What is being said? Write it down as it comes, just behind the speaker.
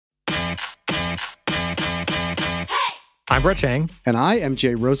I'm Brett Chang. And I am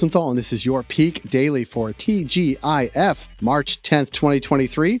Jay Rosenthal, and this is your Peak Daily for TGIF, March 10th,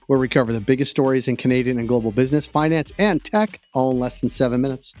 2023, where we cover the biggest stories in Canadian and global business, finance, and tech, all in less than 7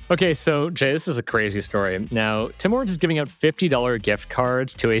 minutes. Okay, so Jay, this is a crazy story. Now, Tim Hortons is giving out $50 gift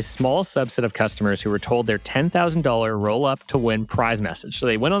cards to a small subset of customers who were told their $10,000 roll-up to win prize message. So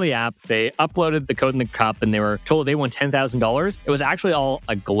they went on the app, they uploaded the code in the cup, and they were told they won $10,000. It was actually all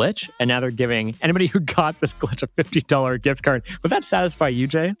a glitch, and now they're giving anybody who got this glitch a $50 gift card. Would that satisfy you,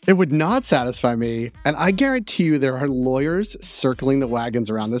 Jay? It would not satisfy me. And I guarantee you there are lawyers circling the wagons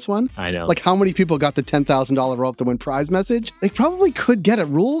around this one. I know. Like how many people got the $10,000 roll up to win prize message? They probably could get it.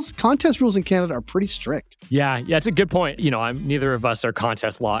 Contest rules in Canada are pretty strict. Yeah, it's a good point. You know, neither of us are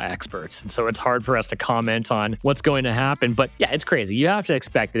contest law experts, and so it's hard for us to comment on what's going to happen. But yeah, it's crazy. You have to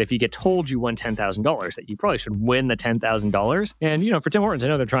expect that if you get told you won $10,000, that you probably should win the $10,000. And, you know, for Tim Hortons, I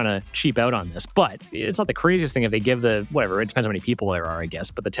know they're trying to cheap out on this, but it's not the craziest thing if they give the, whatever, it depends how many people there are, I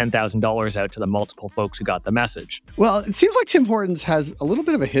guess, but the $10,000 out to the multiple folks who got the message. Well, it seems like Tim Hortons has a little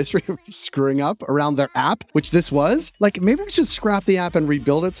bit of a history of screwing up around their app, which this was. Like, maybe we should scrap the app and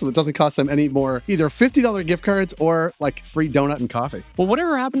rebuild it so it doesn't cost them any more, either $50 gift cards or like free donut and coffee. Well,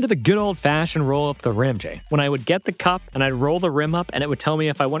 whatever happened to the good old-fashioned roll up the rim, Jay? When I would get the cup and I'd roll the rim up and it would tell me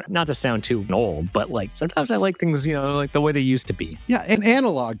if I want, not to sound too old, but like sometimes I like things, you know, like the way they used to be. Yeah, an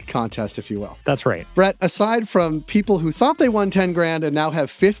analog contest, if you will. That's right. Brett, aside from people who thought they won 10 grand and now have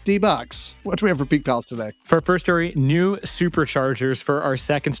 $50, what do we have for Peak Pals today? For our first story, new Superchargers. For our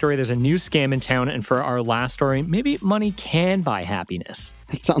second story, there's a new scam in town. And for our last story, maybe money can buy happiness.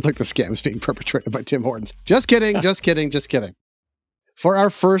 It sounds like the scam is being perpetrated by Tim Hortons. Just kidding, just kidding, just kidding. For our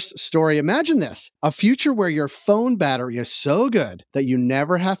first story, imagine this, a future where your phone battery is so good that you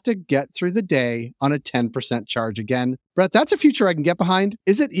never have to get through the day on a 10% charge again. Brett, that's a future I can get behind.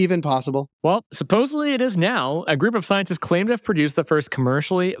 Is it even possible? Well, supposedly it is now. A group of scientists claim to have produced the first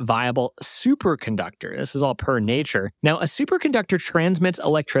commercially viable superconductor. This is all per Nature. Now, a superconductor transmits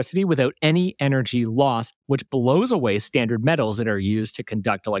electricity without any energy loss, which blows away standard metals that are used to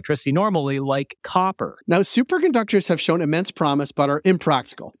conduct electricity normally, like copper. Now, superconductors have shown immense promise, but are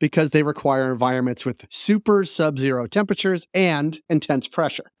impractical because they require environments with super sub-zero temperatures and intense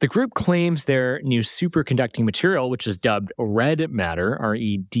pressure. The group claims their new superconducting material, which is dubbed red matter,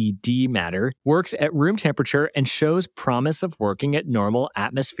 REDD matter, works at room temperature and shows promise of working at normal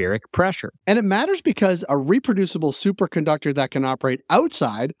atmospheric pressure. And it matters because a reproducible superconductor that can operate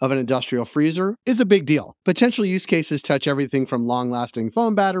outside of an industrial freezer is a big deal. Potential use cases touch everything from long-lasting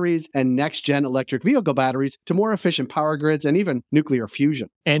phone batteries and next-gen electric vehicle batteries to more efficient power grids and even nuclear fusion.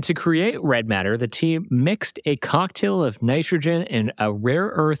 And to create red matter, the team mixed a cocktail of nitrogen and a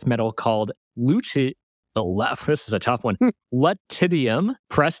rare earth metal called this is a tough one. Lutetium,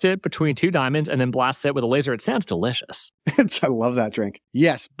 pressed it between two diamonds and then blasted it with a laser. It sounds delicious. I love that drink.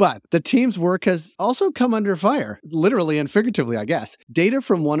 Yes, but the team's work has also come under fire, literally and figuratively, I guess. Data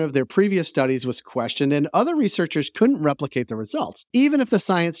from one of their previous studies was questioned and other researchers couldn't replicate the results. Even if the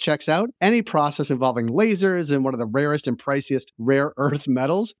science checks out, any process involving lasers and one of the rarest and priciest rare earth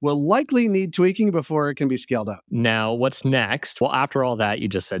metals will likely need tweaking before it can be scaled up. Now, what's next? Well, after all that you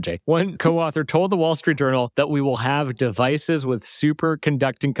just said, Jay, one co-author told the Wall Street Journal that we will have devices with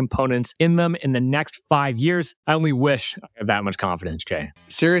superconducting components in them in the next 5 years. I only wish I had that much confidence, Jay.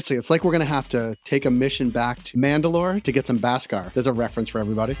 Seriously, it's like we're going to have to take a mission back to Mandalore to get some Beskar. There's a reference for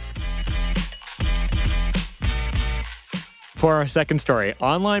everybody. For our second story,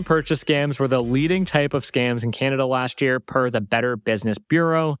 online purchase scams were the leading type of scams in Canada last year per the Better Business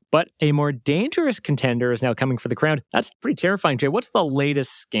Bureau, but a more dangerous contender is now coming for the crown. That's pretty terrifying, Jay. What's the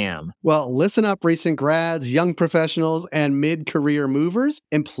latest scam? Well, listen up, recent grads, young professionals, and mid-career movers.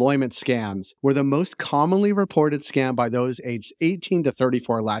 Employment scams were the most commonly reported scam by those aged 18 to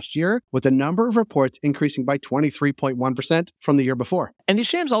 34 last year, with the number of reports increasing by 23.1% from the year before. And these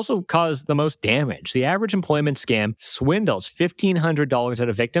scams also cause the most damage. The average employment scam swindles $1,500 out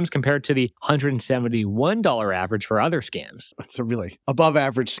of victims compared to the $171 average for other scams. It's a really above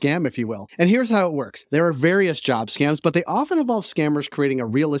average scam, if you will. And here's how it works. There are various job scams, but they often involve scammers creating a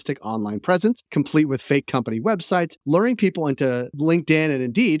realistic online presence, complete with fake company websites, luring people into LinkedIn and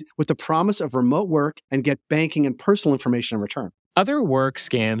Indeed with the promise of remote work and get banking and personal information in return. Other work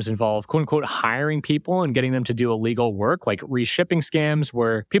scams involve quote unquote hiring people and getting them to do illegal work, like reshipping scams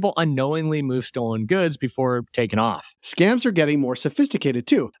where people unknowingly move stolen goods before taking off. Scams are getting more sophisticated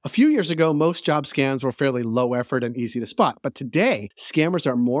too. A few years ago, most job scams were fairly low effort and easy to spot. But today, scammers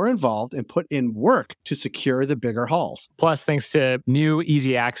are more involved and put in work to secure the bigger hauls. Plus, thanks to new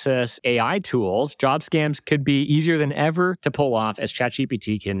easy access AI tools, job scams could be easier than ever to pull off as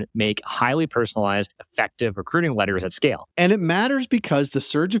ChatGPT can make highly personalized, effective recruiting letters at scale. And it matters because the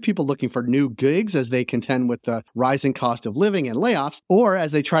surge of people looking for new gigs as they contend with the rising cost of living and layoffs, or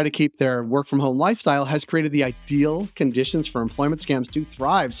as they try to keep their work from home lifestyle, has created the ideal conditions for employment scams to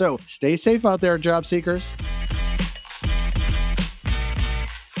thrive. So stay safe out there, job seekers.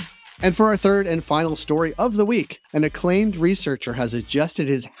 And for our third and final story of the week, an acclaimed researcher has adjusted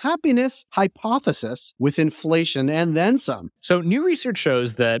his happiness hypothesis with inflation and then some. So new research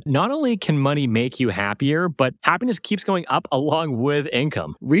shows that not only can money make you happier, but happiness keeps going up along with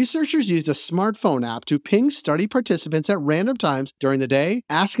income. Researchers used a smartphone app to ping study participants at random times during the day,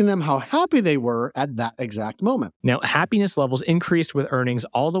 asking them how happy they were at that exact moment. Now, happiness levels increased with earnings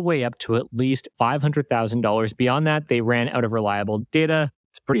all the way up to at least $500,000. Beyond that, they ran out of reliable data.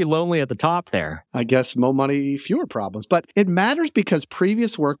 It's pretty lonely at the top there. I guess more money, fewer problems. But it matters because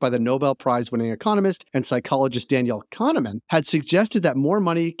previous work by the Nobel Prize-winning economist and psychologist Daniel Kahneman had suggested that more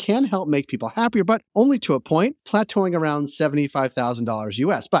money can help make people happier, but only to a point, plateauing around $75,000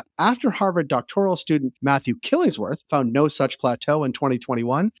 US. But after Harvard doctoral student Matthew Killingsworth found no such plateau in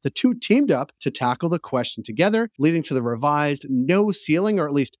 2021, the two teamed up to tackle the question together, leading to the revised no ceiling, or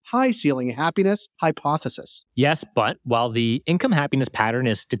at least high ceiling happiness hypothesis. Yes, but while the income happiness pattern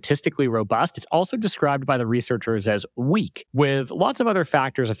is statistically robust, it's also described by the researchers as weak, with lots of other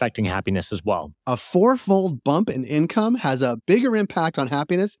factors affecting happiness as well. A fourfold bump in income has a bigger impact on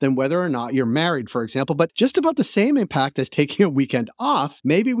happiness than whether or not you're married, for example, but just about the same impact as taking a weekend off.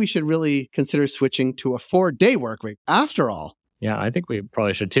 Maybe we should really consider switching to a 4-day work week. After all, yeah, I think we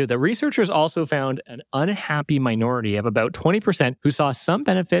probably should too. The researchers also found an unhappy minority of about 20% who saw some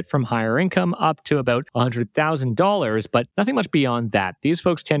benefit from higher income up to about $100,000, but nothing much beyond that. These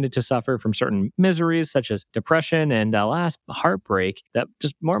folks tended to suffer from certain miseries such as depression and last heartbreak that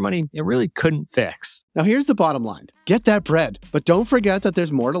just more money it really couldn't fix. Now here's the bottom line. Get that bread, but don't forget that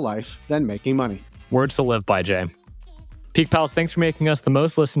there's more to life than making money. Words to live by, Jay. Peak Pals, thanks for making us the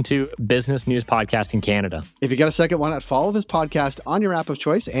most listened to business news podcast in Canada. If you got a second, why not follow this podcast on your app of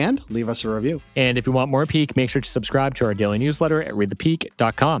choice and leave us a review. And if you want more Peak, make sure to subscribe to our daily newsletter at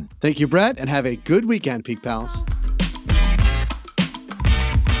readthepeak.com. Thank you, Brett, and have a good weekend, Peak Pals.